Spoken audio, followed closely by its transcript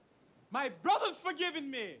My brother's forgiven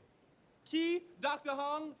me. Key, Dr.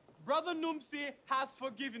 Hung, Brother Numsi has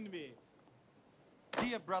forgiven me.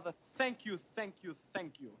 Dear brother, thank you, thank you,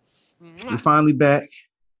 thank you. We Mwah. finally back.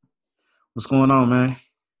 What's going on, man?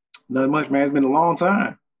 Not much, man. It's been a long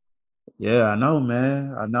time. Yeah, I know,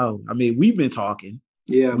 man. I know. I mean, we've been talking.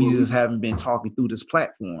 Yeah, We but just we haven't been talking through this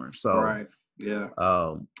platform. So, right. Yeah,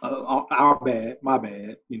 um, our bad, my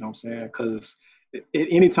bad. You know what I'm saying? Because at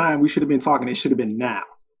any time we should have been talking, it should have been now.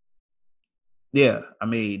 yeah, I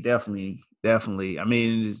mean, definitely, definitely. I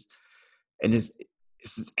mean, it's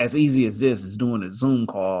as easy as this. It's doing a Zoom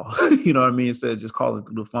call. You know what I mean? Instead of just calling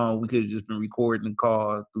through the phone, we could have just been recording the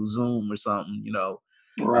call through Zoom or something.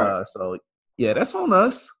 Right. So yeah, that's on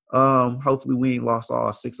us. Hopefully, we ain't lost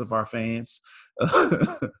all six of our fans.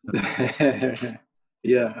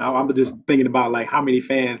 Yeah, I'm just thinking about like how many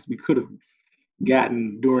fans we could have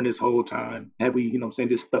gotten during this whole time had we, what I'm saying,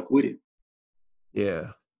 just stuck with it. Yeah,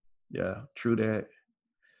 yeah, true that,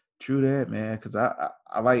 man. Because I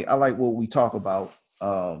like what we talk about,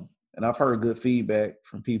 and I've heard good feedback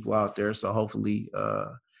from people out there. So hopefully,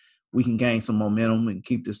 we can gain some momentum and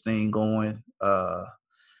keep this thing going.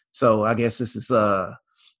 So I guess this is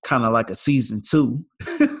kind of like a season two.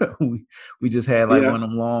 we just had like Yeah, one of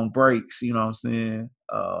them long breaks. You know what I'm saying?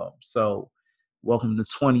 So welcome to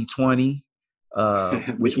 2020.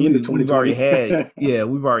 the Which end of we've already 2020. had. Yeah,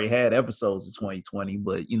 we've already had episodes of 2020,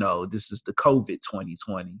 but this is the COVID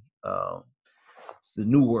 2020. It's the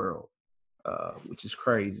new world, which is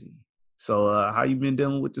crazy. So, how you been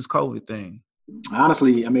dealing with this COVID thing?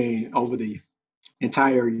 Honestly, I mean, over the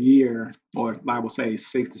entire year, or I would say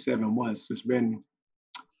 6 to 7 months, it's been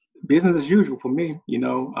business as usual for me.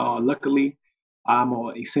 Luckily, I'm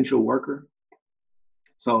an essential worker,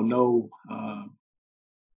 so no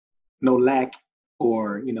lack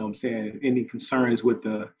or what I'm saying any concerns with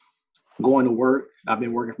the going to work. I've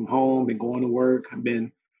been working from home, been going to work. I've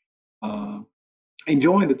been uh,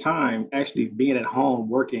 enjoying the time actually being at home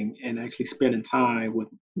working and actually spending time with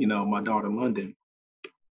my daughter London.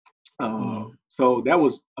 Mm, So that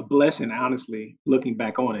was a blessing, honestly. Looking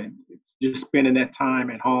back on it, it's just spending that time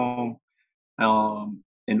at home,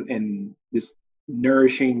 and just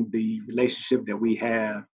nourishing the relationship that we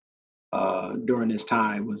have during this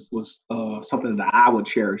time was something that I would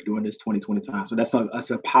cherish during this 2020 time. So that's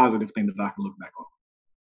a positive thing that I can look back on.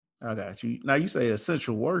 I got you. Now you say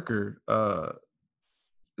essential worker.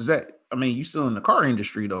 Is that? I mean, you still in the car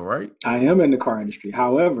industry though, right? I am in the car industry.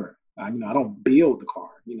 However, I don't build the car.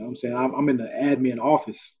 You know what I'm saying? I'm in the admin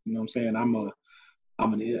office. You know what I'm saying?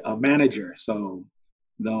 I'm a manager. So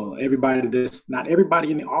no, everybody this not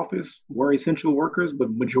everybody in the office were essential workers,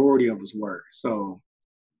 but majority of us were. So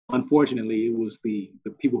unfortunately, it was the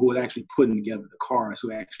people who were actually putting together the cars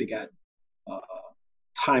who actually got uh,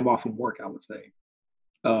 time off from work. I would say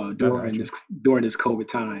uh, I during got you. this during this COVID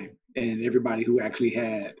time, and everybody who actually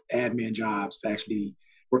had admin jobs actually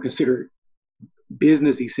were considered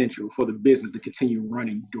business essential for the business to continue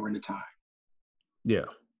running during the time. Yeah.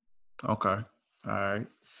 Okay. All right.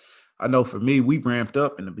 I know for me, we ramped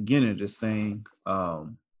up in the beginning of this thing.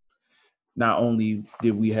 Not only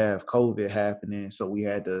did we have COVID happening, so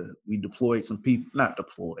we deployed some people, not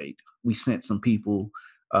deployed, we sent some people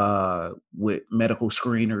with medical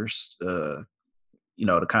screeners, to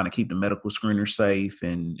kind of keep the medical screeners safe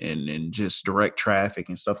and just direct traffic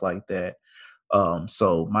and stuff like that.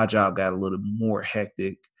 So my job got a little more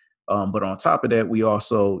hectic. But on top of that, we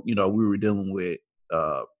also, we were dealing with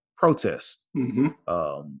protests, Mm-hmm.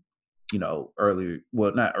 um, earlier,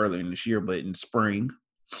 well, not earlier in this year, but in spring.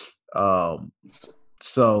 Um,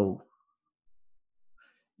 so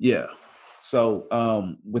yeah. So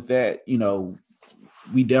with that,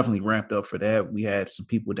 we definitely ramped up for that. We had some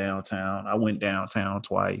people downtown. I went downtown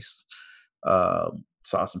twice.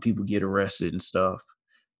 Saw some people get arrested and stuff,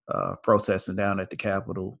 protesting down at the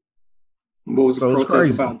Capitol. What was the So it's protest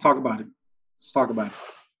crazy. about? Talk about it. Let's talk about it.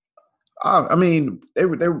 I mean, they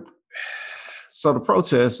were. So the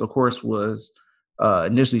protest, of course, was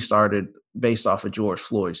initially started based off of George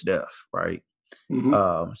Floyd's death, right?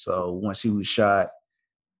 Mm-hmm. So once he was shot,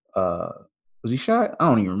 uh, was he shot? I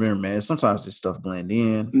don't even remember, man. Sometimes this stuff blend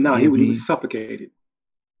in. No, Forgive he was me. suffocated.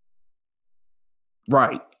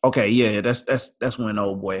 Right. Okay. Yeah. That's when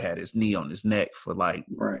old boy had his knee on his neck for like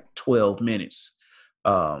Right. 12 minutes.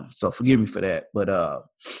 So forgive me for that. But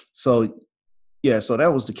so yeah, so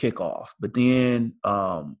that was the kickoff. But then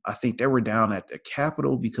I think they were down at the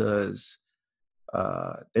Capitol because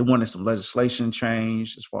they wanted some legislation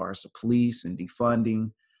change as far as the police and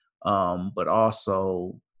defunding. But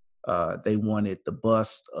also they wanted the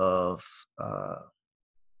bust of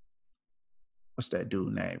what's that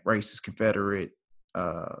dude name? Racist Confederate.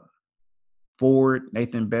 Uh, Ford,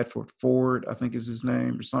 Nathan Bedford Ford, I think is his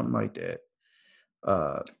name, or something like that.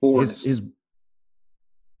 Forrest. His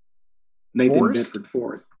Nathan Forrest? Bedford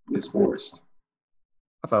Ford. It's Forrest.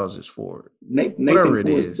 I thought it was just Ford. Nathan Whatever it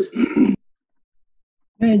Forrest. is.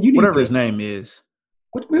 Man, you need Whatever to. his name is.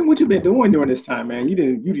 What you been doing during this time, man?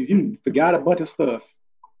 You forgot a bunch of stuff.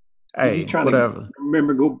 You Hey, trying whatever. to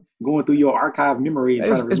remember going through your archive memory and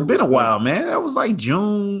trying to It's remember been a stuff. while, man. That was like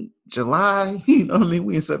June, July. You know what I mean?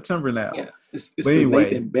 We in September now. Yeah, it's But the anyway,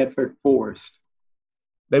 Nathan Bedford Forrest.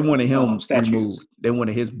 they wanted him Statues. removed. They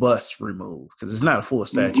wanted his bust removed because it's not a full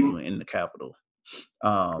statue in the Capitol.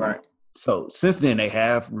 Right. So since then they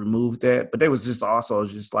have removed that, but they was just also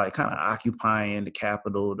just like kind of occupying the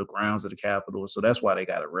Capitol, the grounds of the Capitol. So that's why they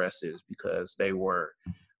got arrested, is because they were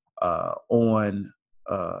on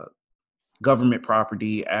government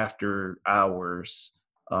property after hours.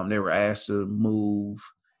 They were asked to move.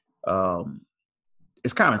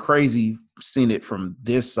 It's kind of crazy seeing it from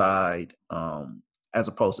this side as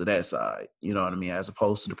opposed to that side. You know what I mean? As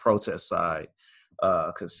opposed to the protest side.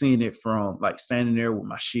 Because seeing it from like standing there with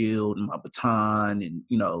my shield and my baton, and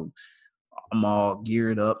I'm all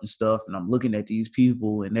geared up and stuff, and I'm looking at these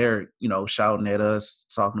people and they're shouting at us,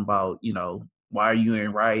 talking about why are you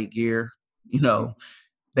in riot gear?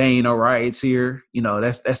 They ain't no riots here.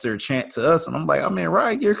 That's their chant to us, and I'm like, I'm in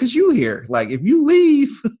riot gear because you here. Like if you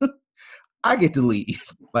leave, I get to leave.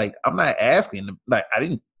 Like I'm not asking. Like I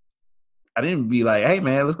didn't be like, hey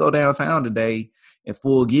man, let's go downtown today in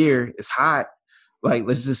full gear. It's hot. Like,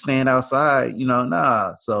 let's just stand outside,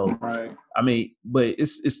 nah. So, right. I mean, but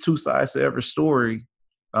it's two sides to every story.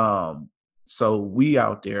 So we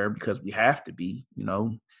out there because we have to be,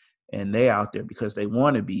 and they out there because they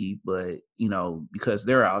want to be, but, because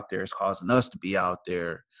they're out there, it's causing us to be out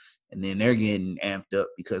there. And then they're getting amped up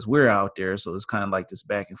because we're out there. So it's kind of like this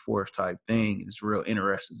back and forth type thing. It's real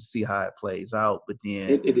interesting to see how it plays out. But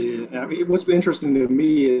then it is. I mean, what's interesting to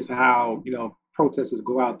me is how, protesters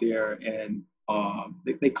go out there and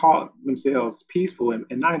they call themselves peaceful, and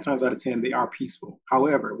 9 times out of 10 they are peaceful.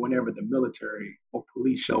 However, whenever the military or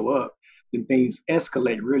police show up, then things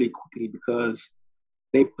escalate really quickly because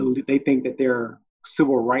they think that their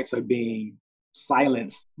civil rights are being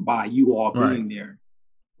silenced by you all being there,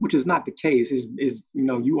 which is not the case. Is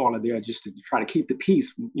you all are there just to try to keep the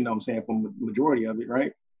peace. You know what I'm saying, from the majority of it,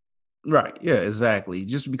 right? Right. Yeah, exactly.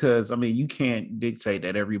 Just because, I mean, you can't dictate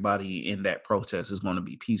that everybody in that protest is going to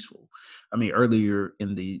be peaceful. I mean, earlier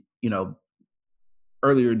during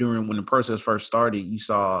when the protest first started, you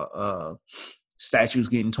saw statues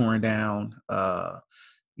getting torn down.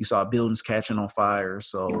 You saw buildings catching on fire.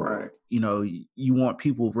 So, you want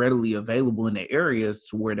people readily available in the areas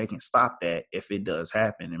to where they can stop that if it does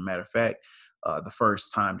happen. And matter of fact, the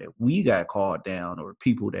first time that we got called down, or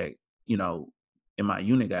people that, in my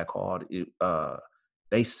unit got called,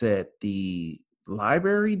 they set the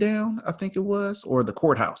library down, I think it was, or the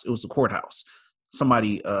courthouse. It was the courthouse.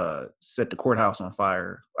 Somebody set the courthouse on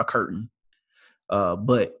fire, a curtain.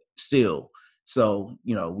 But still, so,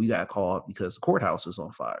 we got called because the courthouse was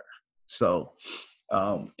on fire. So,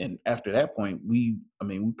 and after that point, we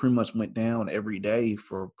pretty much went down every day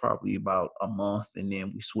for probably about a month. And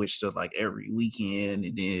then we switched to like every weekend.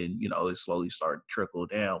 And then, it slowly started to trickle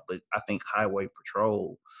down. But I think Highway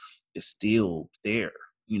Patrol is still there,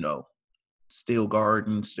 still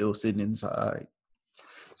guarding, still sitting inside.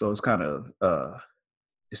 So it's kind of,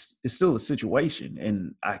 it's still a situation.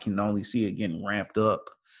 And I can only see it getting ramped up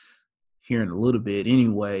here in a little bit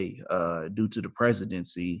anyway, due to the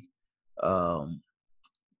presidency.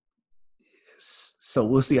 So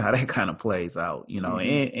we'll see how that kind of plays out,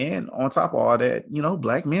 and on top of all that,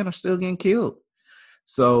 Black men are still getting killed.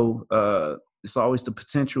 So it's always the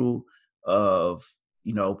potential of,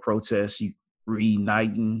 protests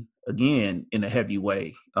reuniting again in a heavy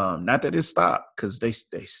way. Not that it stopped, because they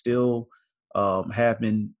still have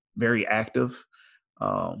been very active.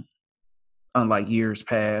 Unlike years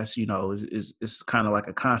past, it's kind of like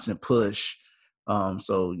a constant push.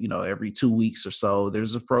 So, every 2 weeks or so,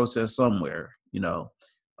 there's a protest somewhere,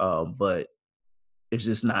 but it's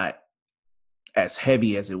just not as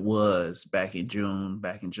heavy as it was back in June,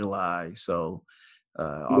 back in July. So,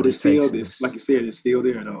 but it's still, like you said, it's still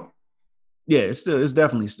there though. Yeah, it's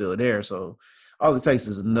definitely still there. So all it takes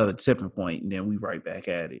is another tipping point, and then we right back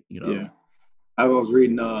at it, Yeah. I was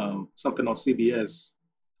reading something on CBS,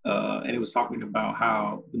 and it was talking about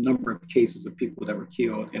how the number of cases of people that were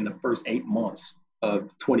killed in the first 8 months of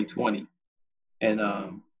 2020, and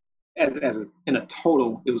in a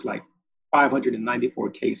total, it was like 594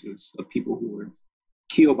 cases of people who were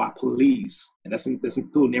killed by police, and that's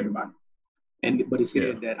including everybody. But it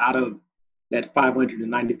said that out of that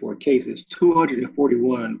 594 cases,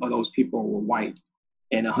 241 of those people were white,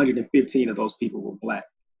 and 115 of those people were black.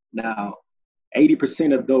 Now,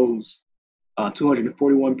 80% of those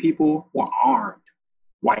 241 people were armed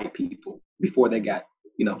white people before they got,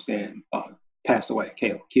 passed away,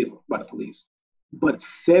 killed by the police. But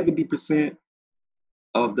 70%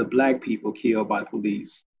 of the black people killed by the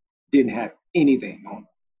police didn't have anything on them.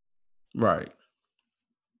 Right.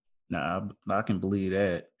 Nah, I can believe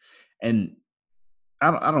that. And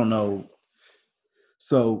I don't know.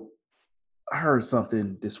 So I heard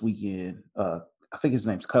something this weekend. I think his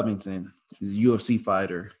name's Covington. He's a UFC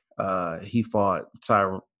fighter. He fought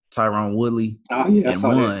Tyron Woodley and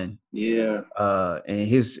won. Yeah. And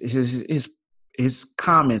his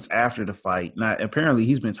comments after the fight. Now, apparently,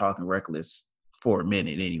 he's been talking reckless for a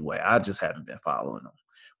minute anyway. I just haven't been following him.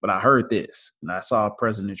 But I heard this, and I saw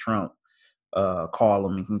President Trump call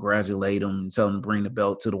him and congratulate him and tell him to bring the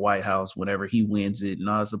belt to the White House whenever he wins it, and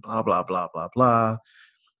all this blah, blah, blah, blah, blah.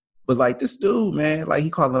 But like this dude, man, like he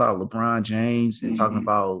called it out LeBron James and talking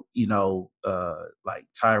about, like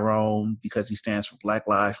Tyrone, because he stands for Black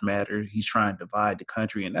Lives Matter. He's trying to divide the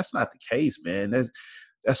country. And that's not the case, man.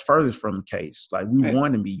 That's furthest from the case. Like we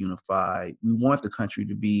want to be unified. We want the country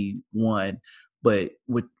to be one. But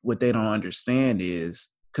what they don't understand is,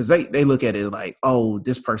 because they look at it like, oh,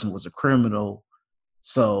 this person was a criminal.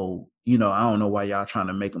 So, I don't know why y'all trying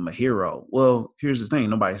to make him a hero. Well, here's the thing.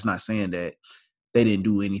 Nobody's not saying that they didn't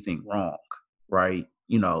do anything wrong, right?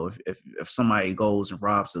 If somebody goes and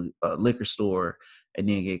robs a liquor store and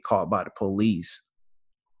then get caught by the police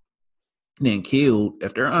and then killed,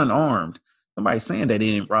 if they're unarmed, nobody's saying that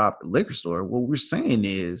they didn't rob the liquor store. What we're saying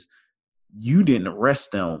is you didn't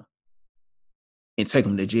arrest them and take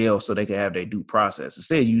them to jail so they could have their due process.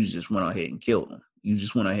 Instead, you just went ahead and killed them. You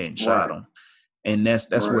just went ahead and shot them. And that's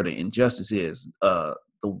where the injustice is.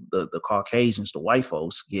 The Caucasians, the white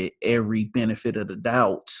folks, get every benefit of the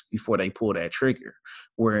doubt before they pull that trigger,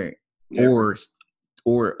 or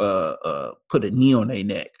put a knee on their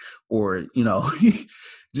neck, or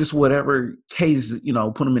just whatever case, put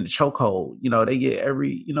them in the chokehold. They get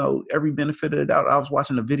every benefit of the doubt. I was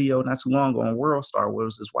watching a video not too long ago on World Star where it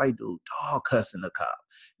was this white dude dog cussing the cop.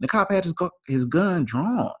 And the cop had his gun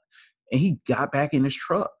drawn, and he got back in his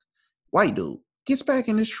truck. White dude gets back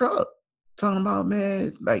in his truck, talking about,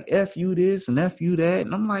 man, like, F you this and F you that.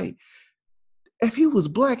 And I'm like, if he was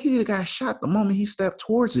black, he'd have got shot the moment he stepped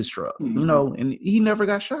towards his truck, and he never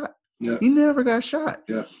got shot. Yeah. He never got shot.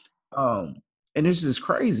 Yeah. And it's just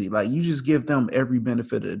crazy. Like, you just give them every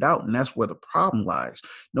benefit of the doubt, and that's where the problem lies.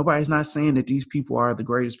 Nobody's not saying that these people are the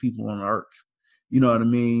greatest people on earth. You know what I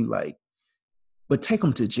mean? Like, but take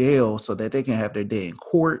them to jail so that they can have their day in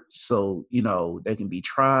court, so, they can be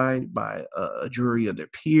tried by a jury of their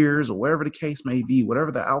peers or whatever the case may be,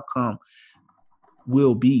 whatever the outcome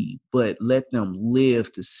will be, but let them live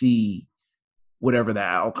to see whatever the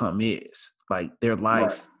outcome is. Like, their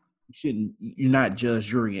life you're not Judge,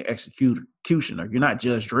 Jury, and executioner. You're not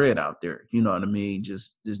Judge Dredd out there. You know what I mean?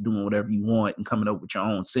 Just doing whatever you want and coming up with your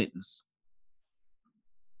own sentence.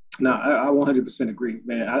 No, I 100% agree,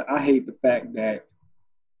 man. I hate the fact that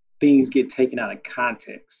things get taken out of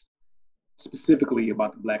context, specifically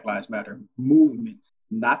about the Black Lives Matter movement,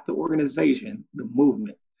 not the organization, the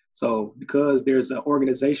movement. So because there's an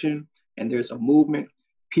organization and there's a movement,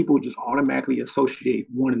 people just automatically associate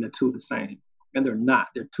one and the two the same. And they're not.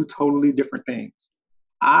 They're two totally different things.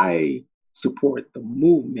 I support the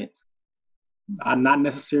movement, not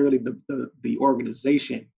necessarily the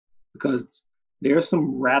organization, because there are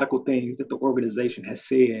some radical things that the organization has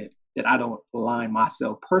said that I don't align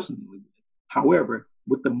myself personally with. However,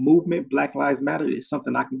 with the movement, Black Lives Matter is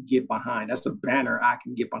something I can get behind. That's a banner I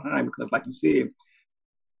can get behind because, like you said,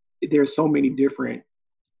 there's so many different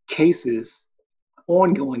cases,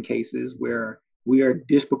 ongoing cases, where we are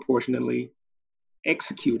disproportionately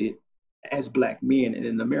executed as Black men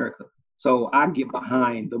in America. So I get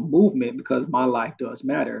behind the movement because my life does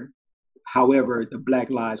matter. However, the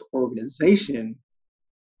Black Lives organization,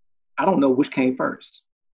 I don't know which came first.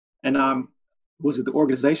 And was it the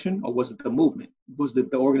organization or was it the movement? Was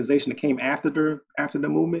it the organization that came after the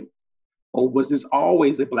movement? Or was this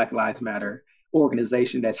always a Black Lives Matter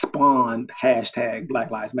organization that spawned hashtag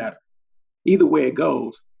Black Lives Matter? Either way it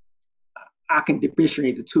goes, I can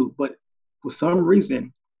differentiate the two. But for some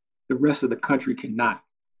reason, the rest of the country cannot.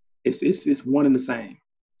 It's one and the same,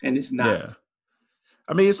 and it's not. Yeah.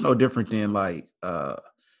 I mean, it's no different than like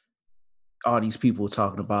all these people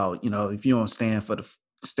talking about, if you don't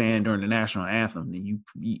stand during the national anthem, then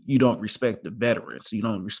you don't respect the veterans, you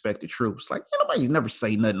don't respect the troops. Like, nobody's never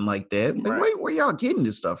say nothing like that. Like, where y'all getting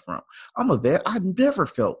this stuff from? I'm a vet. I've never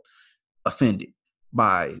felt offended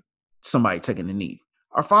by somebody taking a knee.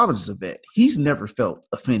 Our father's a vet. He's never felt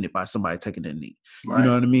offended by somebody taking a knee. Right. You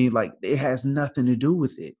know what I mean? Like, it has nothing to do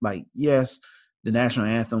with it. Like, yes, the national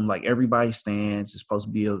anthem, like, everybody stands. It's supposed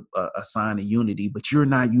to be a sign of unity, but you're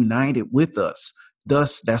not united with us.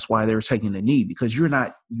 Thus, that's why they're taking the knee, because you're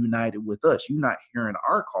not united with us. You're not hearing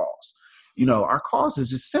our cause. You know, our cause is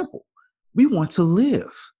just simple. We want to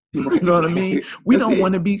live. You know what I mean? We don't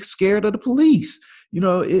want to be scared of the police. You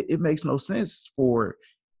know, it makes no sense for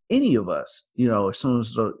any of us. You know, as soon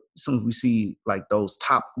as we see like those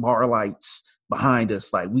top bar lights behind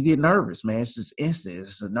us, like, we get nervous, man. It's just instant.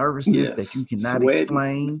 It's a nervousness that you cannot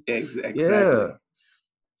explain. Exactly. Yeah.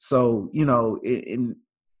 So, you know, and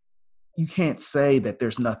you can't say that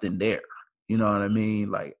there's nothing there. You know what I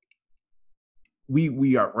mean? Like,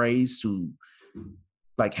 we are raised to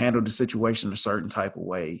like handle the situation a certain type of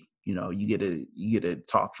way. You know, you get to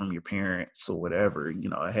talk from your parents or whatever, you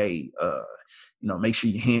know, hey, you know, make sure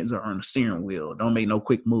your hands are on the steering wheel. Don't make no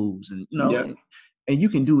quick moves. And, you know, and you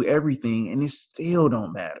can do everything and it still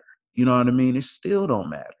don't matter. You know what I mean? It still don't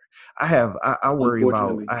matter. I worry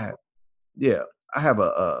about, I have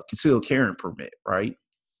a concealed carry permit, right?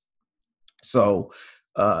 So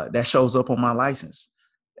that shows up on my license.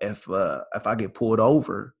 If I get pulled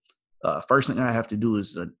over, first thing I have to do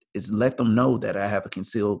is let them know that I have a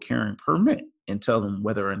concealed carry permit and tell them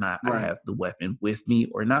whether or not I have the weapon with me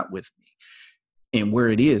or not with me, and where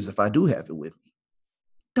it is if I do have it with me.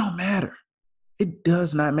 Don't matter. It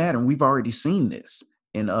does not matter. And we've already seen this.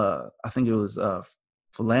 And I think it was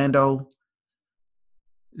Philando.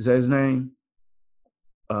 Is that his name?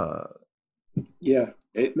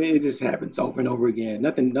 It just happens over and over again.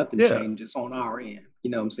 Nothing changes on our end. You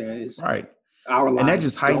know what I'm saying? It's right. Our lives, and that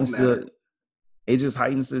just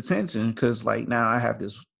heightens the tension, because like now I have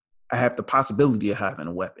the possibility of having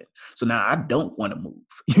a weapon. So now I don't want to move.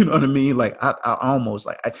 You know what I mean? Like I almost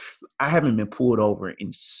like I haven't been pulled over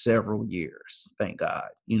in several years, thank God.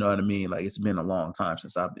 You know what I mean? Like, it's been a long time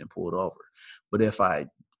since I've been pulled over. But if I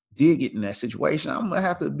did get in that situation, I'm gonna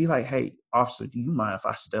have to be like, hey, officer, do you mind if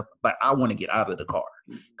I step? Like, I want to get out of the car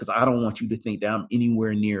because I don't want you to think that I'm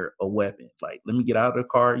anywhere near a weapon. Like, let me get out of the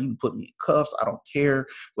car. You can put me in cuffs. I don't care.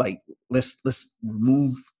 Like, let's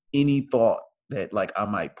remove any thought that like I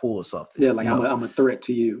might pull something. Yeah, like I'm a threat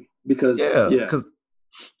to you because because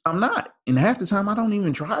I'm not. And half the time I don't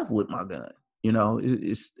even drive with my gun. You know,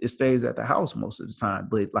 it stays at the house most of the time.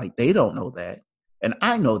 But like, they don't know that, and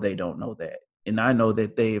I know they don't know that. And I know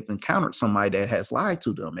that they've encountered somebody that has lied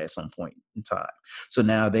to them at some point in time. So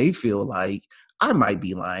now they feel like I might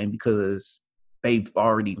be lying because they've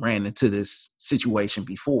already ran into this situation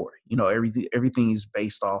before. You know, everything is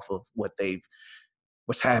based off of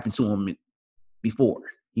what's happened to them before.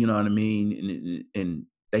 You know what I mean? And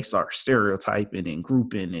they start stereotyping and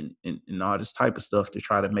grouping and all this type of stuff to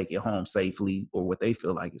try to make it home safely, or what they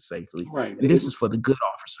feel like is safely. Right. And this is for the good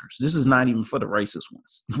officers. This is not even for the racist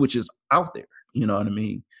ones, which is out there. You know what I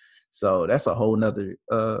mean? So that's a whole nother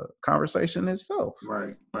conversation itself.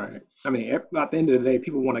 Right. I mean, at the end of the day,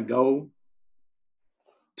 people want to go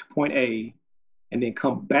to point A and then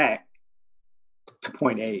come back to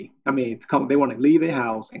point A. I mean, they want to leave their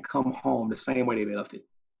house and come home the same way they left it.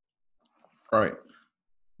 Right.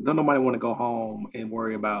 Don't nobody want to go home and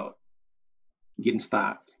worry about getting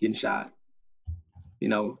stopped, getting shot, you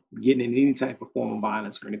know, getting in any type of form of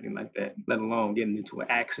violence or anything like that, let alone getting into an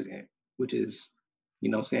accident, which is, you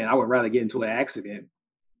know what I'm saying, I would rather get into an accident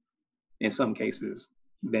in some cases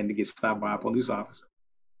than to get stopped by a police officer.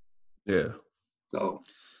 Yeah. So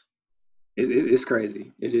it's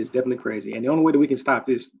crazy. It is definitely crazy. And the only way that we can stop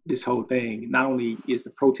this whole thing, not only is the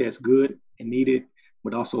protest good and needed,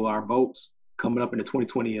 but also our votes coming up in the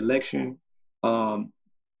 2020 election. Do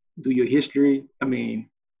your history. I mean,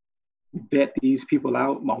 vet these people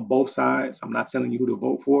out on both sides. I'm not telling you who to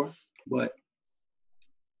vote for, but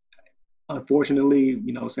unfortunately,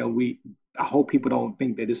 you know, I hope people don't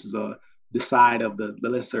think that this is the side of the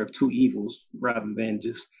lesser of two evils, rather than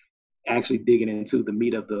just actually digging into the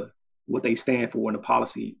meat of what they stand for in the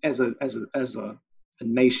policy as a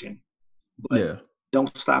nation. But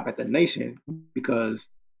don't stop at the nation, because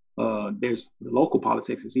there's the local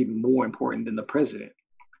politics is even more important than the president.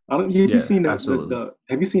 Have you seen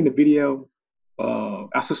the video?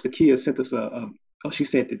 Our sister Kia sent us she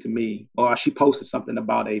sent it to me, or she posted something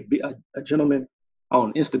about a gentleman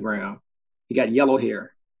on Instagram. He got yellow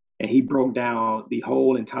hair, and he broke down the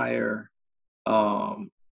whole entire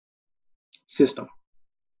system.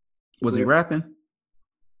 Was he rapping?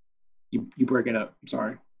 You breaking up? I'm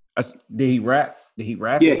sorry. Did he rap?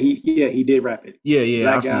 Yeah, he did rap it. Yeah.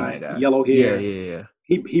 Black I've guy, seen that guy. Yellow hair. Yeah.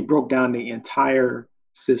 He broke down the entire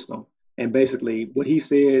system, And basically, what he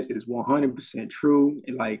says is 100% true.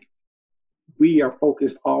 And like, we are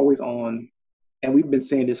focused always on, and we've been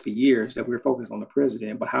saying this for years, that we're focused on the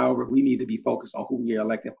president. But however, we need to be focused on who we are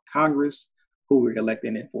electing for Congress, who we're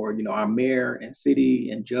electing in for, our mayor and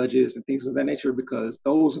city and judges and things of that nature, because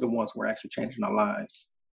those are the ones who are actually changing our lives.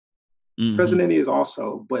 Mm-hmm. President is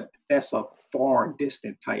also, but that's a far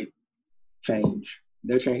distant type change.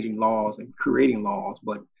 They're changing laws and creating laws,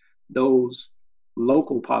 but those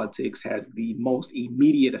local politics has the most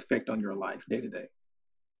immediate effect on your life day to day.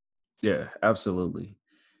 Yeah, absolutely.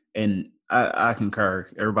 And I concur.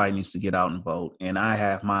 Everybody needs to get out and vote. And I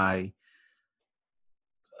have my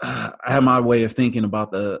way of thinking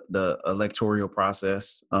about the electoral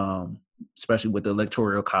process, especially with the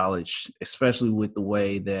electoral college, especially with the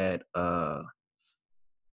way that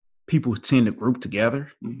people tend to group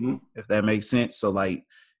together, mm-hmm. if that makes sense. So like,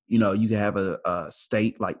 you can have a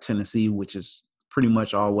state like Tennessee, which is pretty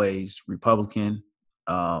much always Republican.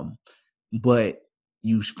 But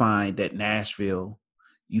you find that Nashville,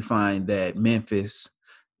 you find that Memphis,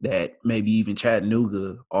 that maybe even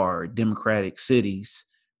Chattanooga are Democratic cities,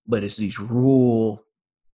 but it's these rural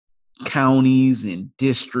counties and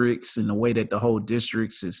districts, and the way that the whole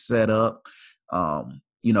districts is set up,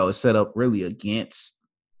 it's set up really against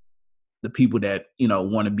the people that,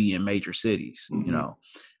 want to be in major cities,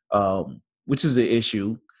 mm-hmm. Which is an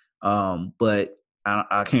issue. But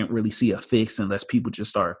I can't really see a fix unless people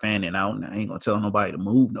just start fanning out, and I ain't gonna tell nobody to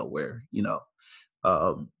move nowhere,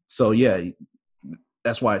 So yeah,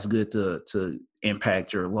 that's why it's good to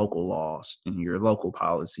impact your local laws and your local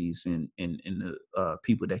policies and the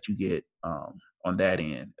people that you get on that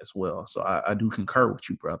end as well. So I do concur with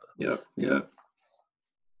you, brother. Yeah.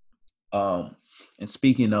 And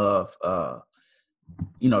speaking of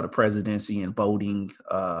the presidency and voting,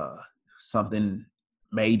 something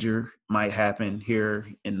major might happen here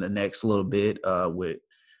in the next little bit with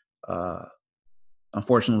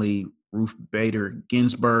unfortunately Ruth Bader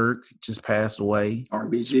Ginsburg just passed away,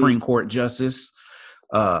 RBG. Supreme Court Justice.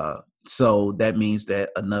 So that means that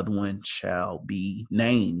another one shall be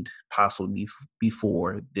named possibly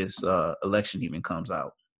before this election even comes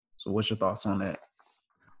out. So what's your thoughts on that?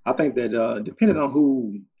 I think that depending on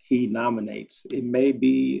who he nominates, it may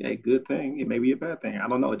be a good thing, it may be a bad thing. I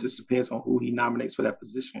don't know. It just depends on who he nominates for that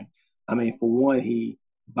position. I mean, for one, he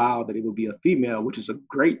vowed that it would be a female, which is a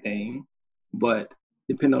great thing, but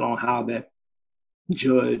depending on how that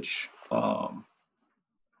judge,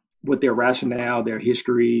 what their rationale, their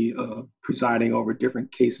history of presiding over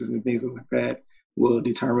different cases and things like that will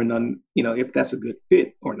determine on, if that's a good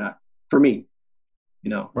fit or not for me,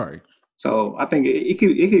 Right. So I think it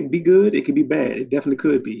could be good. It could be bad. It definitely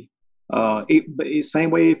could be. But it's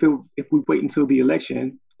same way if we wait until the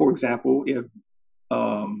election, for example, if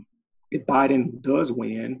Biden does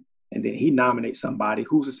win and then he nominates somebody,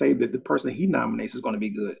 who's to say that the person he nominates is going to be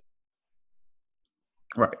good?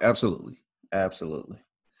 Right. Absolutely. I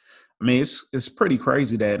mean, it's pretty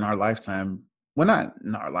crazy that in our lifetime, well, not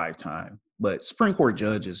in our lifetime, but Supreme Court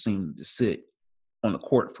judges seem to sit on the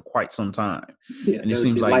court for quite some time. Yeah, and it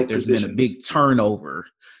seems like there's been a big turnover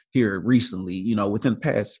here recently, within the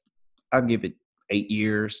past, I'll give it 8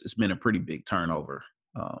 years. It's been a pretty big turnover.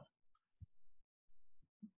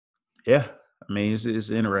 Yeah, I mean,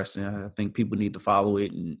 it's interesting. I think people need to follow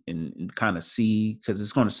it and kind of see, because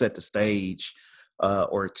it's going to set the stage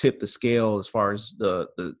or tip the scale as far as the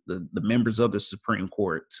members of the Supreme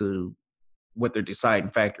Court to what their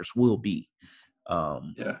deciding factors will be.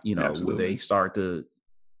 Will they start to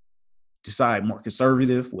decide more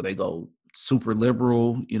conservative? Will they go super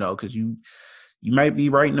liberal? Because you might be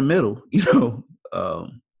right in the middle,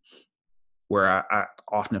 where I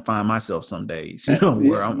often find myself some days,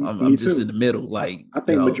 where I'm just in the middle. Like, I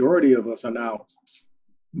think majority of us are now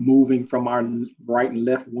moving from our right and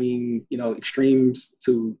left wing, extremes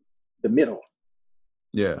to the middle.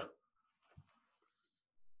 Yeah.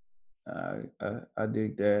 I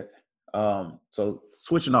dig that. So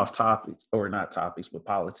switching off topics, or not topics, but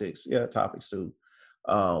politics. Yeah, topics too.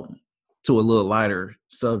 To a little lighter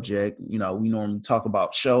subject. We normally talk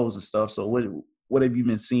about shows and stuff. So what have you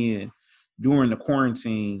been seeing during the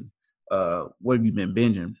quarantine? What have you been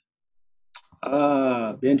binging?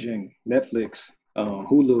 Binging Netflix,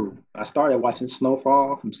 Hulu. I started watching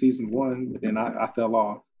Snowfall from season 1, but then I fell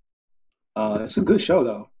off. It's a good show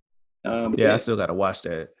though. I still got to watch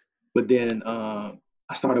that. But then I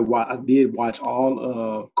did watch all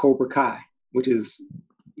of Cobra Kai, which is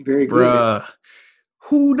very good. Bruh,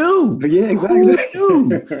 who knew? Yeah, exactly.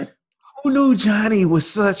 Who knew Johnny was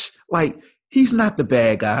such, like, he's not the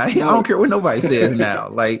bad guy. No. I don't care what nobody says now.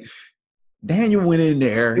 Like, Daniel went in It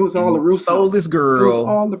there was all and stole LaRusso. this It was girl.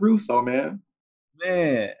 all LaRusso, man.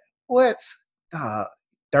 Man, what? Uh,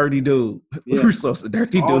 Dirty dude. Yeah. Russo's a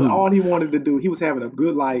dirty dude. All he wanted to do, he was having a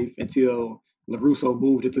good life until LaRusso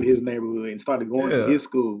moved into his neighborhood and started going to Yeah. his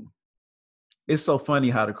school. It's so funny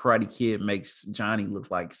how the Karate Kid makes Johnny look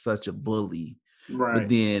like such a bully. Right. But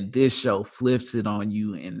then this show flips it on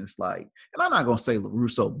you, and it's like, and I'm not gonna say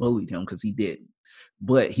LaRusso bullied him because he didn't,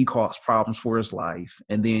 but he caused problems for his life.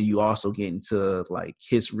 And then you also get into like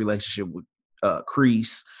his relationship with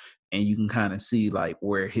Kreese, and you can kind of see like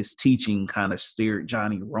where his teaching kind of steered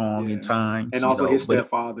Johnny wrong in times. And also his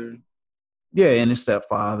stepfather. Yeah, and his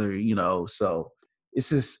stepfather, so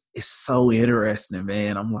it's so interesting,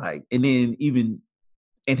 man. I'm like, and then even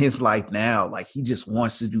in his life now, like he just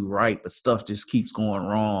wants to do right, but stuff just keeps going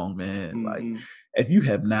wrong, man. Mm-hmm. Like if you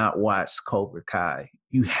have not watched Cobra Kai,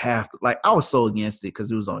 you have to. Like I was so against it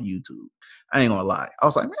because it was on YouTube. I ain't gonna lie. I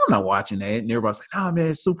was like, man, I'm not watching that. And everybody's like, nah,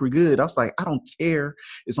 man, it's super good. I was like, I don't care.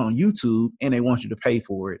 It's on YouTube and they want you to pay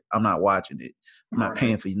for it. I'm not watching it. I'm not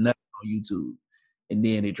paying for nothing on YouTube. And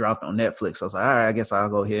then it dropped on Netflix. I was like, all right, I guess I'll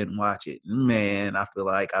go ahead and watch it. Man, I feel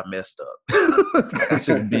like I messed up. Like I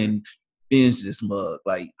should have been binge this mug.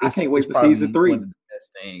 Like I can't wait for season 3. One of the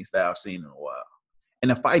best things that I've seen in a while. And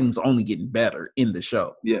the fighting's only getting better in the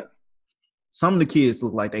show. Yeah. Some of the kids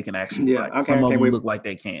look like they can actually fight. Okay, some of them look like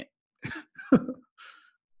they can't.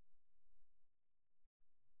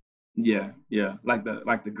 Yeah. Like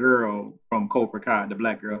the girl from Cobra Kai, the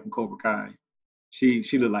black girl from Cobra Kai. She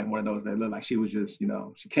looked like one of those that looked like she was just,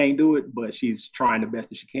 she can't do it, but she's trying the best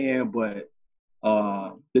that she can. But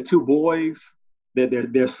the 2 boys,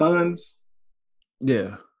 they're sons.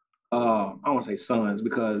 Yeah. I don't want to say sons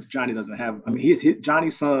because Johnny doesn't have. I mean, he's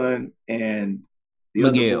Johnny's son and the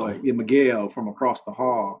Miguel. other boy, Miguel, from across the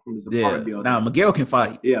hall from his apartment building. Now Miguel can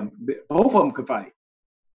fight. Yeah, both of them can fight.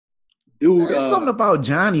 Dude, there's something about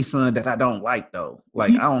Johnny's son that I don't like though.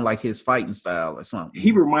 Like I don't like his fighting style or something.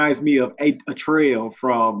 He reminds me of a Trail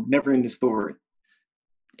from Never Ending Story.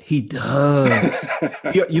 He does.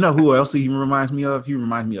 You know who else he reminds me of? He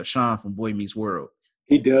reminds me of Sean from Boy Meets World.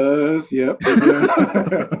 He does. Yep.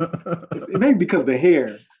 It may be because of the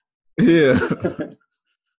hair. Yeah.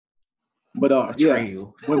 But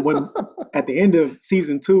when at the end of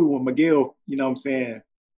season 2, when Miguel,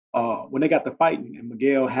 when they got the fighting and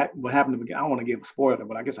Miguel what happened to Miguel, I don't want to give a spoiler,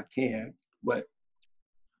 but I guess I can. But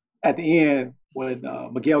at the end, when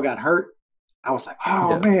Miguel got hurt, I was like,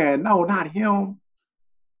 oh man, no, not him.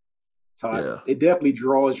 So it definitely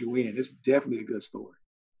draws you in. It's definitely a good story.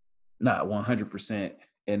 Nah, 100%.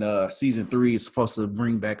 And season 3 is supposed to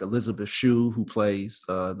bring back Elizabeth Shue, who plays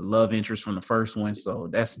the love interest from the first one. So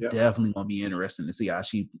that's definitely gonna be interesting to see how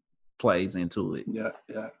she plays into it. Yeah.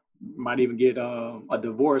 Might even get a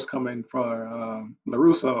divorce coming for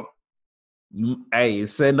LaRusso. Hey,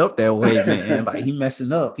 it's setting up that way, man. Like he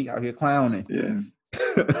messing up. He out here clowning. Yeah.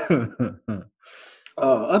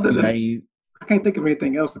 Other than I can't think of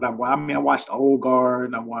anything else that I watched Old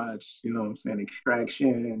Guard. I watched,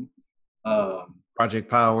 Extraction.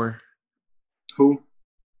 Project Power. Who?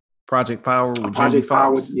 Project Power with Jamie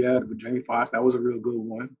Foxx. Yeah, with Jamie Foxx. That was a real good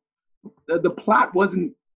one. The plot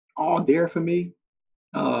wasn't all there for me.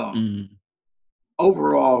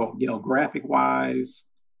 Overall, graphic wise,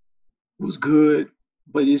 it was good,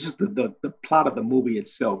 but it's just the plot of the movie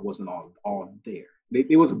itself wasn't all there.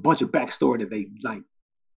 There was a bunch of backstory that they like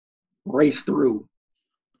raced through.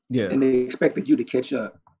 Yeah. And they expected you to catch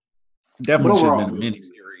up. Definitely should have been a mini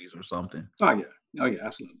series or something. Oh yeah,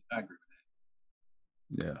 absolutely. I agree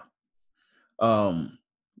with that. Yeah.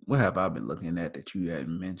 What have I been looking at that you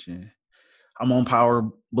hadn't mentioned? I'm on Power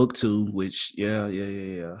Book 2, which yeah.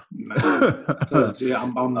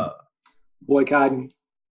 I'm boycotting.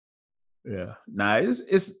 Yeah. Nah,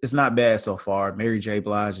 it's not bad so far. Mary J.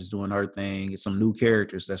 Blige is doing her thing. It's some new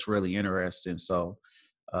characters that's really interesting. So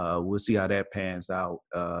we'll see how that pans out.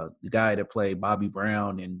 The guy that played Bobby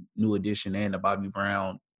Brown in New Edition and the Bobby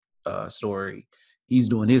Brown story, he's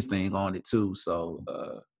doing his thing on it too. So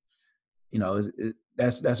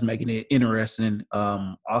that's making it interesting.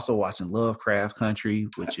 Also watching Lovecraft Country,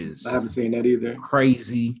 which is I haven't seen that either.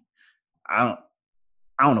 Crazy. I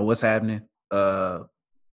don't know what's happening.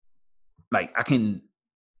 Like I can't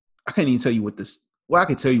even tell you what this. Well, I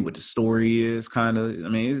can tell you what the story is. Kind of. I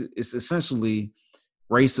mean, it's essentially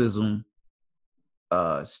racism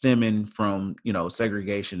stemming from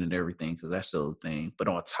segregation and everything, because that's still a thing. But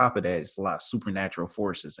on top of that, it's a lot of supernatural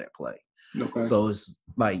forces at play. Okay. So it's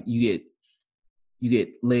like you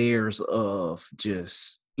get layers of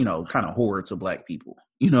just kind of hordes of black people.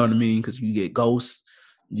 You know what I mean? Because you get ghosts,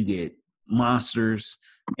 you get monsters,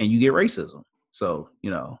 and you get racism. So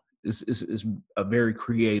it's a very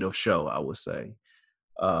creative show, I would say.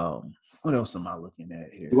 What else am I looking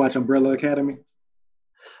at here? You watch Umbrella Academy?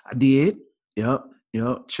 I did. Yep.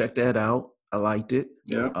 Check that out. I liked it.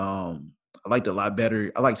 Yeah. I liked it a lot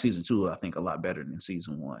better. I like season 2, I think, a lot better than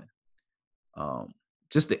season 1.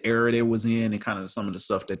 Just the era they was in and kind of some of the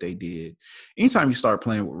stuff that they did. Anytime you start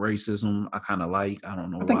playing with racism, I kind of like. I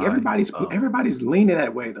don't know why. I think everybody's leaning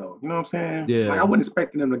that way, though. You know what I'm saying? Yeah. Like I wasn't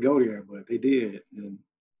expecting them to go there, but they did. And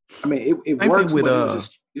I mean, it works, with, but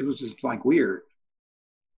it was just like weird.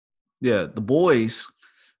 Yeah, The Boys.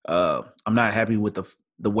 I'm not happy with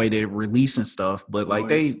the way they're releasing stuff, but like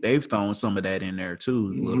they've thrown some of that in there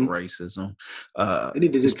too, a little racism. They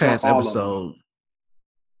need to just this past episode.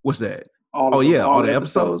 What's that? All the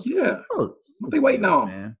episodes. Yeah. Oh, what they waiting on?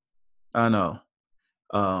 Man, I know.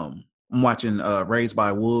 I'm watching Raised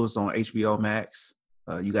by Wolves on HBO Max.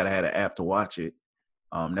 You gotta have an app to watch it.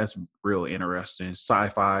 That's real interesting.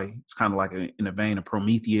 Sci-fi. It's kind of like in the vein of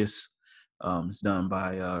Prometheus. It's done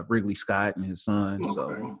by Ridley Scott and his son. Okay.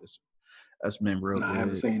 So that's been real good. I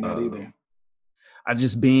haven't seen that either. I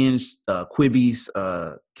just binged Quibi's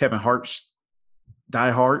Kevin Hart's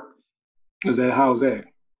Die Hard. How's that?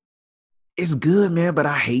 It's good, man, but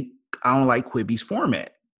I don't like Quibi's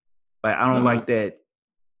format. Like I don't like that,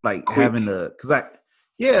 like quick. Having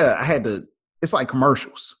I had to. It's like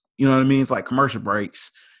commercials. You know what I mean? It's like commercial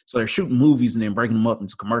breaks. So they're shooting movies and then breaking them up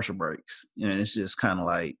into commercial breaks, and it's just kind of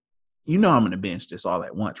like, I'm going to binge this all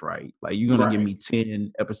at once, right? Like you're going to give me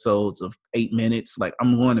 10 episodes of 8 minutes. Like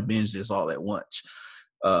I'm going to binge this all at once.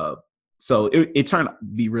 So it turned out to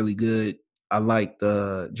be really good. I liked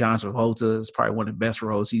John Travolta. It's probably one of the best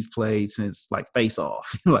roles he's played since like Face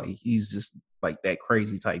Off. Like he's just like that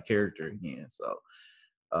crazy type character again. So,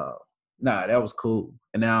 that was cool.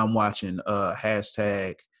 And now I'm watching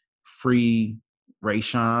hashtag Free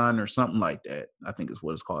Rayshawn or something like that. I think is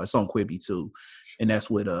what it's called. It's on Quibi too, and that's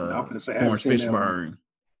with Lawrence Fishburne.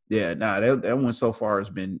 Yeah, that one so far has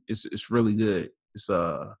been it's really good. It's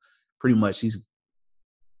pretty much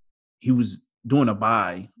he was doing a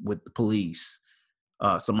buy with the police,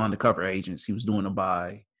 some undercover agents. He was doing a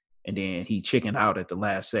buy, and then he chickened out at the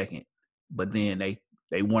last second. But then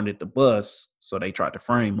they wanted the bus, so they tried to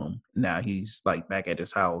frame him. Now he's like back at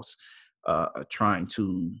his house, trying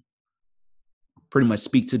to pretty much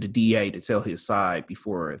speak to the DA to tell his side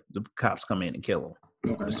before the cops come in and kill him.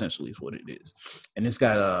 Okay. Essentially, is what it is. And it's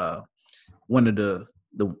got one of the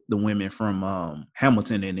women from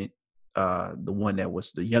Hamilton in it. The one that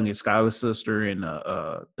was the youngest Skylar's sister and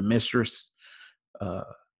the mistress,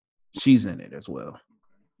 she's in it as well.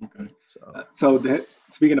 Okay. So that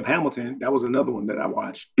speaking of Hamilton, that was another one that I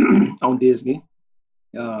watched on Disney.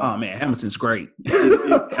 Oh man, Hamilton's great.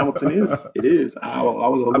 Hamilton is. I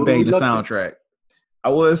was a little. I banged the soundtrack. I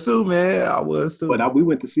was too, man. But we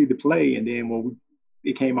went to see the play, and then when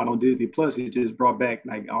it came out on Disney Plus, it just brought back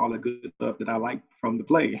like all the good stuff that I liked from the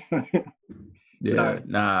play.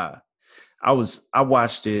 I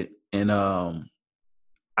watched it and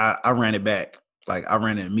I ran it back. Like I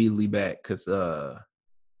ran it immediately back because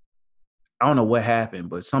I don't know what happened,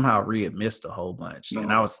 but somehow Rhea missed a whole bunch. No.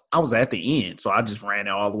 And I was at the end, so I just ran it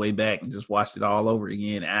all the way back and just watched it all over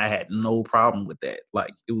again. And I had no problem with that.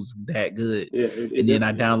 Like it was that good. Yeah, and then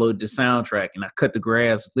I downloaded the soundtrack and I cut the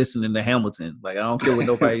grass listening to Hamilton. Like I don't care what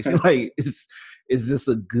nobody like. It's just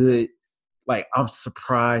a good. Like, I'm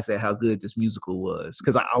surprised at how good this musical was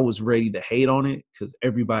because I was ready to hate on it because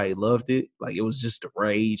everybody loved it. Like, it was just the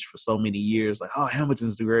rage for so many years. Like, oh,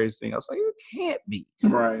 Hamilton's the greatest thing. I was like, it can't be.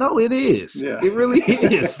 Right. No, it is. Yeah. It really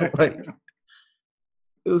is. Like,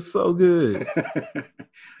 it was so good.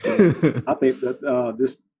 I think that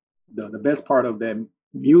the best part of that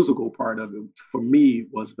musical part of it for me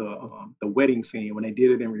was the wedding scene when they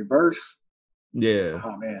did it in reverse. Yeah.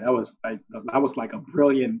 Oh man, that was like a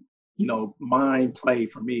brilliant, mind play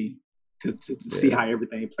for me to see how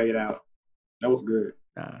everything played out. That was good.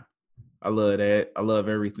 I love that. I love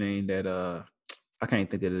everything that I can't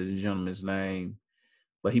think of the gentleman's name,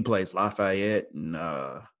 but he plays Lafayette and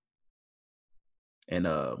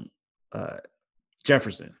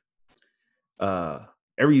Jefferson.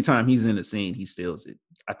 Every time he's in the scene, he steals it.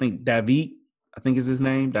 I think David, is his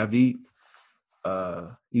name, David.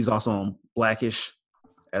 He's also on Blackish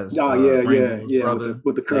as brother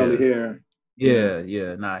with the curly hair.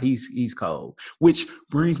 Yeah. Nah, he's cold. Which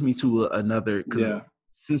brings me to another, because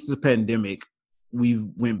since the pandemic, we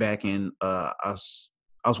went back and I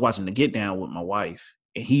was watching The Get Down with my wife,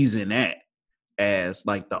 and he's in that as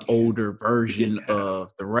like the older version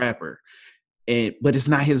of the rapper. But it's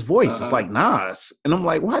not his voice. It's like Nas. And I'm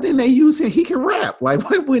like, why didn't they use him? He can rap. Like,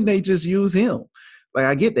 why wouldn't they just use him? like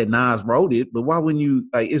I get that Nas wrote it, but why wouldn't you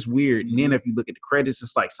like it's weird. And then if you look at the credits,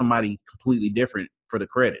 it's like somebody completely different for the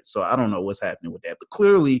credits. So I don't know what's happening with that. But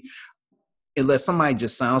clearly, unless somebody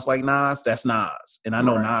just sounds like Nas, that's Nas. And I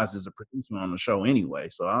know Nas is a producer on the show anyway.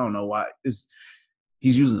 So I don't know why he's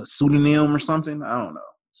using a pseudonym or something. I don't know.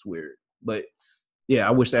 It's weird. But yeah,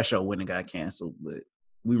 I wish that show wouldn't have got canceled, but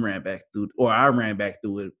I ran back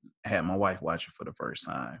through it, had my wife watch it for the first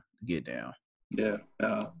time to get down. Yeah.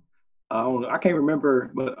 I can't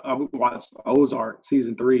remember, but I watched Ozark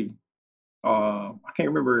season 3. I can't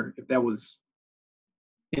remember if that was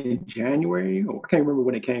in January or I can't remember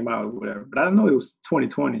when it came out or whatever, but I know it was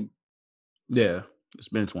 2020. Yeah, it's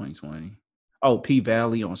been 2020. Oh,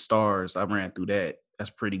 P-Valley on Stars. I ran through that.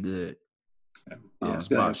 That's pretty good. Yeah,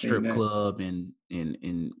 it's about a strip club in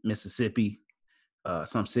Mississippi,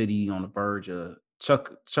 some city on the verge of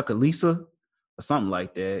Chucalissa or something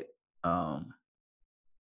like that.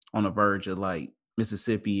 On the verge of like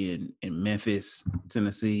Mississippi and Memphis,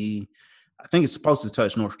 Tennessee. I think it's supposed to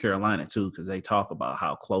touch North Carolina too, because they talk about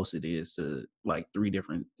how close it is to like 3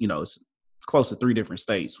 different, it's close to 3 different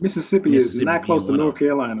states. Mississippi is not close to North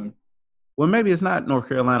Carolina. Well, maybe it's not North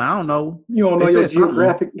Carolina. I don't know. You don't know your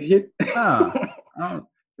geographic hit? Nah,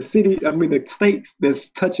 the states that's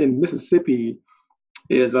touching Mississippi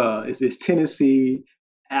is Tennessee,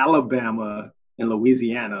 Alabama, and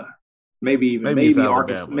Louisiana. Maybe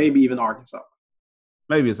Arkansas. Maybe even Arkansas.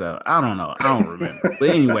 Maybe it's out. I don't know. I don't remember. But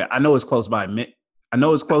anyway, I know it's close by. I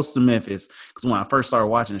know it's close to Memphis because when I first started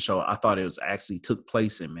watching the show, I thought it was actually took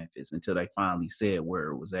place in Memphis until they finally said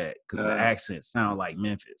where it was at because the accent sounded like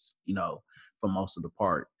Memphis, for most of the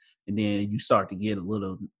part. And then you start to get a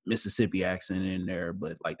little Mississippi accent in there,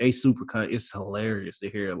 but like they it's hilarious to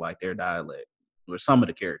hear like their dialect or some of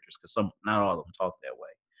the characters because not all of them talk that way.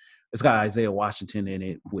 It's got Isaiah Washington in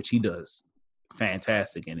it, which he does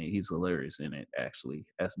fantastic in it. He's hilarious in it, actually.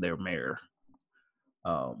 That's their mayor.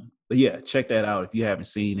 But yeah, check that out if you haven't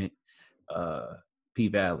seen it.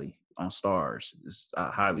 P-Valley on Stars.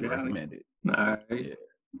 I highly recommend it. All right.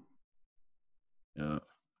 Yeah.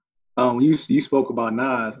 You spoke about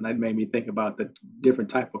Nas, and that made me think about the different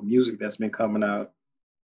type of music that's been coming out.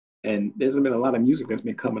 And there's been a lot of music that's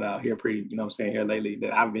been coming out here here lately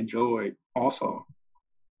that I've enjoyed also.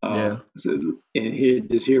 And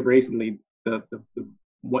here recently,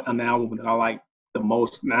 an album that I like the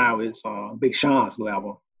most now is Big Sean's new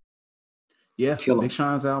album. Yeah, Big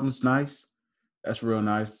Sean's album is nice. That's real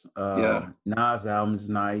nice. Nas' album is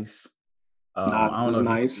nice. Nas is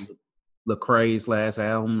nice. Lecrae's last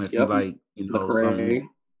album, if you like, something.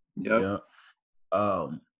 Yeah.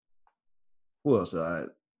 Who else?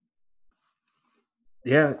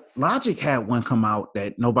 Logic had one come out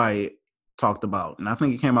that nobody talked about, and I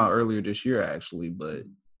think it came out earlier this year actually, but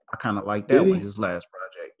I kind of like that one, his last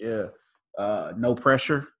project. Yeah. No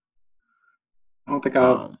Pressure. I don't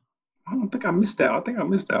think I missed that. I think I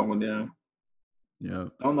missed that one. Yeah. I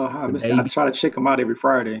don't know how I missed that. I try to check him out every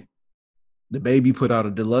Friday. The Baby put out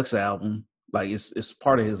a deluxe album. Like it's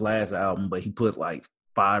part of his last album, but he put like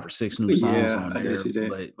 5 or 6 new songs on there.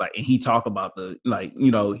 But like, and he talk about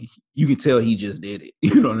you can tell he just did it.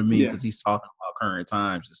 You know what I mean? Because he's talking about current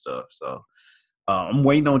times and stuff. So I'm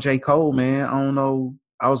waiting on J. Cole, man. I don't know.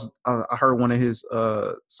 I heard one of his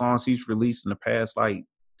songs he's released in the past like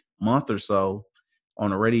month or so on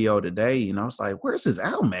the radio today, and I was like, where's his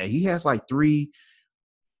album at? He has like 3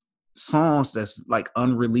 songs that's like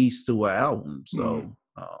unreleased to an album. So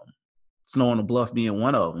Snow on the Bluff being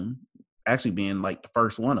one of them, actually being like the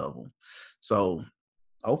first one of them. So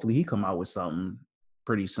hopefully he come out with something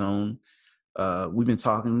pretty soon. We've been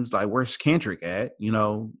talking, it's like, where's Kendrick at?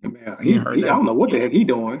 Man, I don't know what the heck he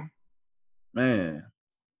doing. Man,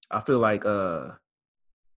 I feel like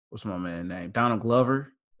what's my man name? Donald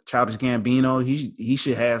Glover, Childish Gambino. He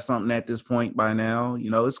should have something at this point by now.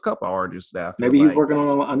 It's a couple artists that I feel maybe he's working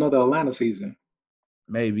on another Atlanta season.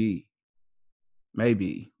 Maybe,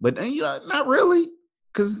 but not really,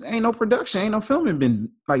 because ain't no production, ain't no filming.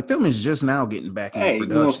 Filming's just now getting back into production.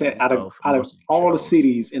 You know what I'm saying? Out of all the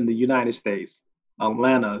cities in the United States,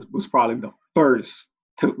 Atlanta was probably the first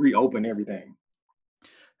to reopen everything.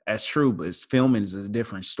 That's true, but filming is a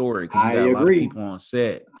different story because you got a lot of people on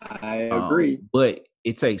set. I agree, but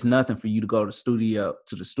it takes nothing for you to go to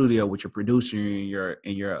the studio with your producer and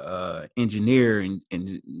your engineer and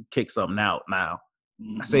kick something out. Now,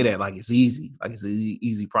 I say that like it's easy, like it's an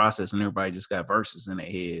easy process, and everybody just got verses in their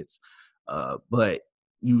heads. But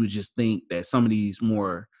you would just think that some of these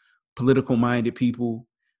more political-minded people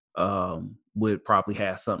would probably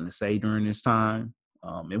have something to say during this time,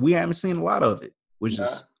 and we haven't seen a lot of it, which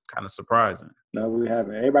is kind of surprising. No, we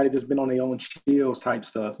haven't. Everybody just been on their own chills type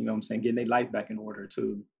stuff. You know what I'm saying? Getting their life back in order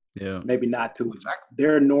too. Yeah. Maybe not to Which I,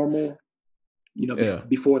 their normal, you know, yeah.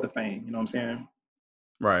 before the fame. You know what I'm saying?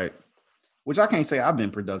 Right. Which I can't say I've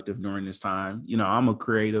been productive during this time. You know, I'm a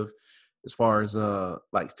creative as far as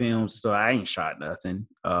like films, so I ain't shot nothing.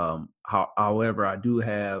 However, I do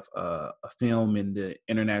have a film in the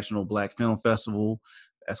International Black Film Festival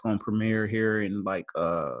that's going to premiere here in like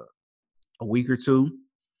a week or two.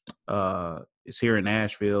 It's here in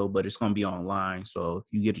Nashville, but it's going to be online. So if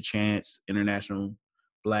you get a chance, International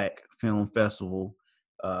Black Film Festival,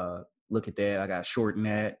 look at that. I got short in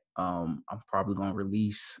that. I'm probably going to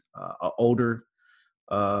release an older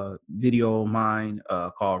video of mine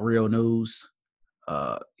called Real News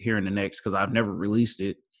here in the next, because I've never released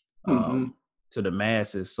it to the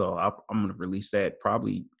masses. So I'm going to release that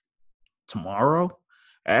probably tomorrow,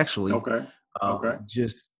 actually. Okay.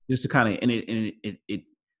 Just to kind of, and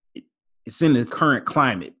it's in the current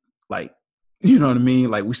climate, like, you know what I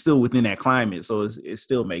mean? Like, we're still within that climate, so it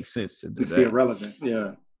still makes sense to do it's that. still relevant.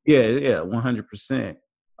 Yeah, 100%.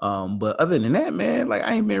 But other than that, man, like,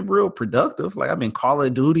 I ain't been real productive. Like, I've been Call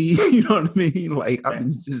of Duty, you know what I mean? Like, I've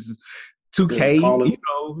been just 2K, you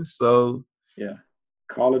know. So yeah,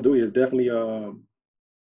 Call of Duty is definitely a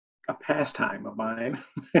pastime of mine.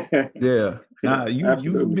 yeah, nah,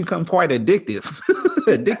 you've become quite addicted.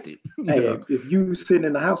 Hey, if you sitting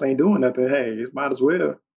in the house ain't doing nothing, hey, it might as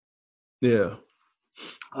well. Yeah.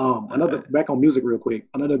 Another back on music real quick.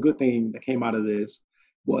 Another good thing that came out of this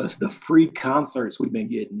was the free concerts we've been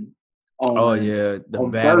getting. The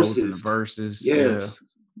battles and the verses. Yes. Yeah.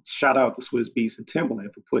 Shout out to Swiss Beats and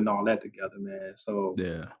Timbaland for putting all that together, man. So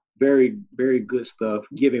yeah, very, very good stuff.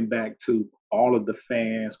 Giving back to all of the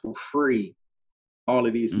fans for free. All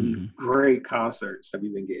of these great concerts that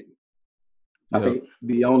we've been getting. Yep. I think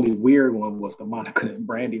the only weird one was the Monica and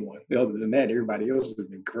Brandy one. Other than that, everybody else has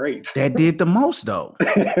been great. That did the most, though.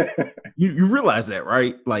 you realize that,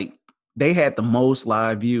 right? Like, they had the most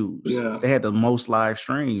live views. Yeah. They had the most live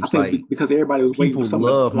streams. I think like, because everybody was waiting for people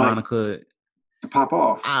love Monica to pop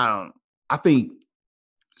off. I think.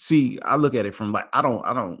 See, I look at it from like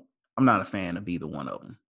I'm not a fan of either one of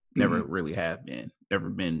them. Never really have been. Never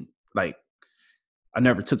been like. I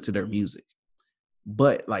never took to their music.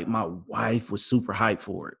 But like, my wife was super hyped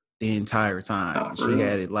for it the entire time. She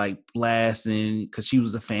had it like blasting because she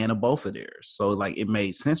was a fan of both of theirs. So like, it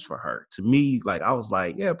made sense for her. To me, like, I was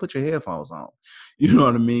like, yeah, put your headphones on. You know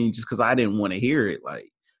what I mean? Just because I didn't want to hear it. Like,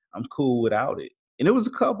 I'm cool without it. And it was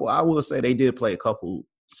a couple. I will say they did play a couple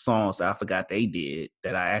songs that I forgot they did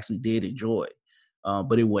that I actually did enjoy.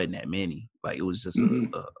 But it wasn't that many. Like, it was just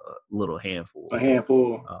a little handful. A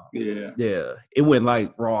handful. Yeah. Yeah. It went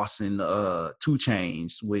like Ross and 2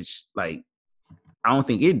 Chainz, which like, I don't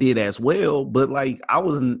think it did as well, but like, I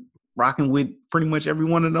wasn't rocking with pretty much every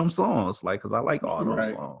one of them songs, like, because I like all those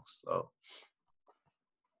songs. So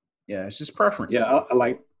yeah, it's just preference. Yeah, I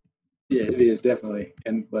like. Yeah, it is definitely.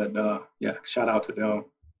 But yeah, shout out to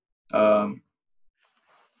them.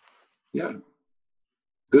 Yeah,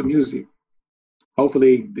 good music.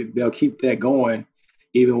 Hopefully they'll keep that going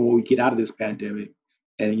even when we get out of this pandemic.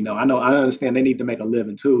 And, you know, I understand they need to make a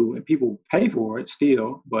living too, and people pay for it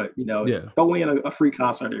still, but, you know, throw in a free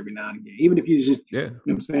concert every now and again, even if you just, you know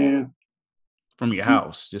what I'm saying? From your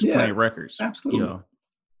house, just playing records. Absolutely. You know?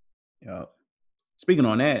 Yeah. Speaking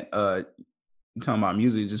on that, you talking about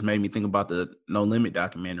music, it just made me think about the No Limit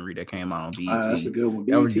documentary that came out on BET. That's a good one.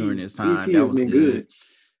 That was during this time. BET that was good.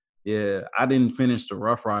 Yeah, I didn't finish the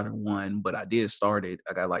Rough Rider one, but I did start it.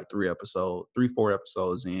 I got like 4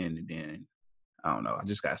 episodes in, and then I don't know, I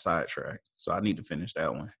just got sidetracked. So I need to finish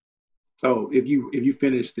that one. So if you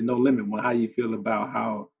finish the No Limit one, how do you feel about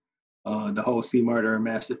how the whole C Murder and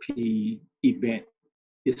Master P event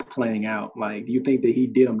is playing out? Like, do you think that he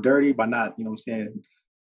did them dirty by not, you know what I'm saying,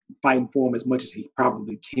 fighting for him as much as he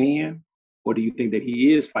probably can? Or do you think that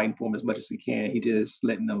he is fighting for him as much as he can? He just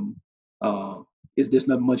letting them there's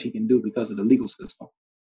not much he can do because of the legal system.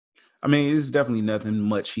 I mean, there's definitely nothing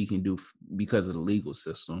much he can do because of the legal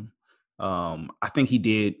system. I think he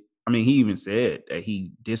did. I mean, he even said that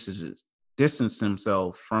he distanced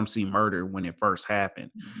himself from C Murder when it first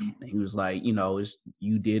happened. Mm-hmm. He was like, you know,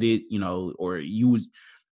 you did it, you know, or you was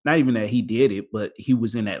not even that he did it, but he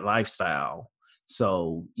was in that lifestyle.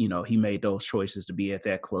 So, you know, he made those choices to be at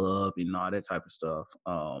that club and all that type of stuff.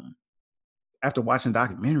 After watching the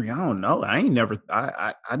documentary, I don't know. I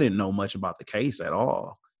didn't know much about the case at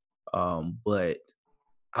all. But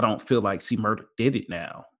I don't feel like C Murder did it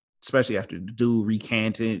now, especially after the dude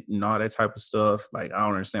recanted and all that type of stuff. Like, I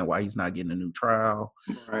don't understand why he's not getting a new trial.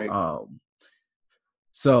 Right.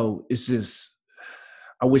 So it's just,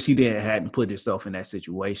 I wish he hadn't put himself in that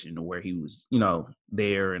situation to where he was,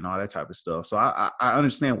 there and all that type of stuff. So I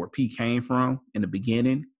understand where P came from in the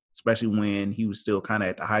beginning, especially when he was still kind of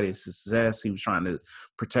at the height of his success. He was trying to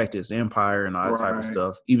protect his empire and all that type of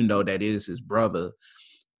stuff, even though that is his brother.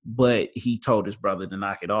 But he told his brother to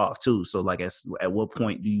knock it off too. So like, at what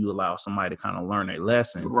point do you allow somebody to kind of learn a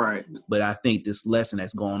lesson? Right. But I think this lesson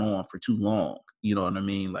that's going on for too long. You know what I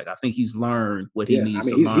mean? Like, I think he's learned what he needs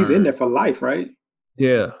to learn. He's in there for life, right?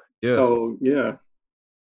 Yeah. So yeah.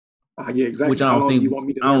 Yeah, exactly. Which I don't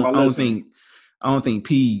think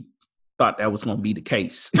P thought that was going to be the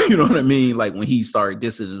case. You know what I mean? Like, when he started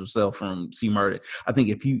distancing himself from C Murder, I think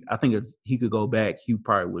if he could go back, he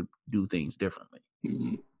probably would do things differently.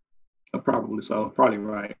 Mm-hmm. Probably so. Probably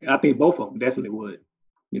right. I think both of them definitely would.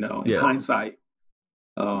 In hindsight,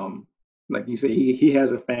 like you say, he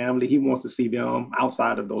has a family. He wants to see them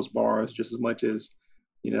outside of those bars just as much as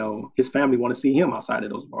his family want to see him outside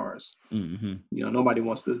of those bars. Mm-hmm. Nobody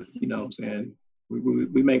wants to. What I'm saying,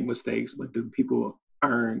 we make mistakes, but do people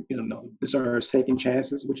deserve second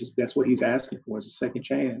chances? That's what he's asking for, is a second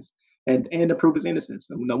chance, and to prove his innocence.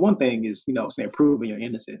 One thing is saying proving your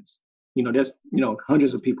innocence. There's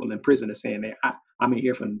hundreds of people in prison that saying that I'm in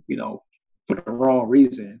here for the wrong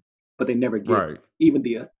reason, but they never get even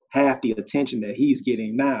the half the attention that he's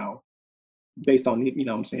getting now, based on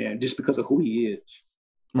just because of who he is.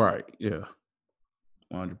 Right. Yeah.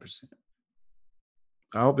 100%.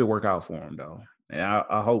 I hope it work out for him though, and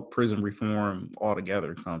I hope prison reform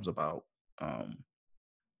altogether comes about.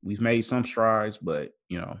 We've made some strides, but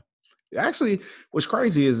actually, what's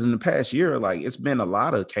crazy is in the past year, like, it's been a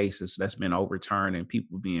lot of cases that's been overturned and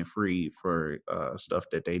people being freed for stuff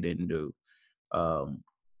that they didn't do.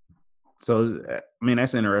 So, I mean,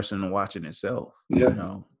 that's interesting to watch in itself.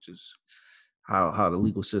 Yeah. Just how the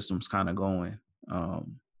legal system's kind of going. So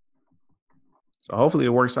hopefully it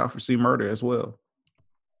works out for C Murder as well.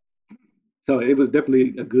 So it was definitely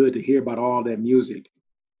good to hear about all that music.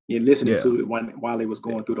 You're listening to it while it was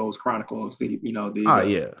going through those chronicles. The No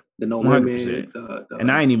 100%. Limit.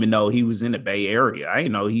 And I didn't even know he was in the Bay Area. I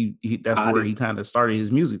didn't know he where he kind of started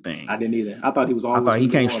his music thing. I didn't either. I thought he was always. I thought he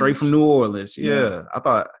came straight from New Orleans. Yeah. I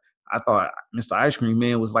thought Mr. Ice Cream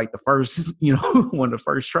Man was like the first, one of the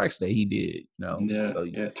first tracks that he did.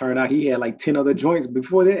 Yeah. Turned out he had like 10 other joints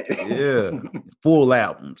before that. Yeah. Full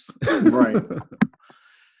albums. Right.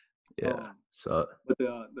 Yeah. So, but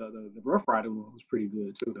the Rough Rider one was pretty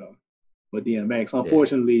good too, though. But DMX,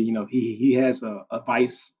 unfortunately, he has a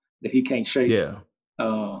vice that he can't shake. Yeah.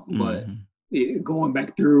 But going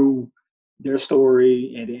back through their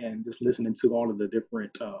story and then just listening to all of the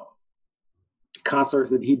different concerts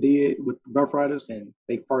that he did with Rough Riders, and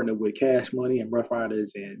they partnered with Cash Money and Rough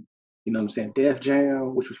Riders, and Def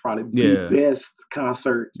Jam, which was probably the best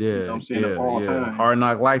concert of all time. Hard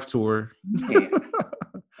Knock Life tour.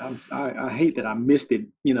 I hate that I missed it,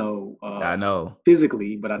 I know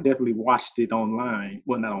physically, but I definitely watched it online.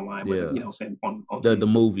 Well, not online, but on the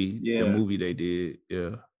movie, the movie they did,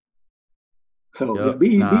 So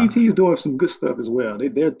BET is doing some good stuff as well.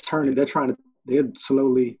 They're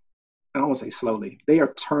slowly. I don't want to say slowly. They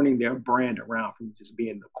are turning their brand around from just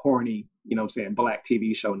being the corny, black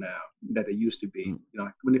TV show now that they used to be.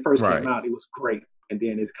 When they first came out, it was great, and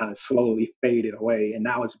then it's kind of slowly faded away, and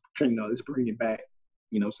now it's bringing back.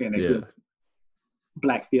 That good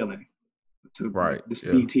black feeling to this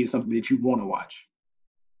BET is something that you want to watch.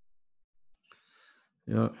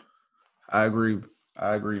 Yeah, I agree,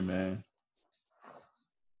 man.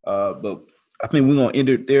 But I think we're gonna end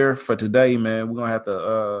it there for today, man. We're gonna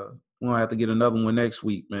have to get another one next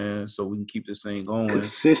week, man, so we can keep this thing going.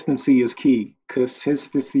 Consistency is key.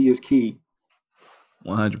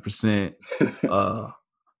 100%.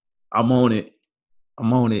 I'm on it.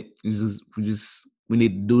 We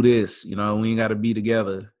need to do this. We ain't got to be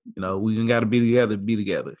together. We ain't got to be together.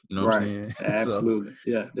 You know what I'm saying? Absolutely.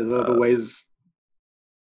 Yeah. There's other ways.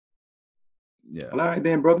 Yeah. Well, all right,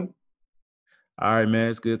 then, brother. All right, man.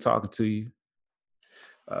 It's good talking to you.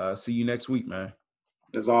 See you next week, man.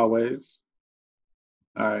 As always.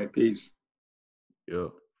 All right. Peace. Yeah.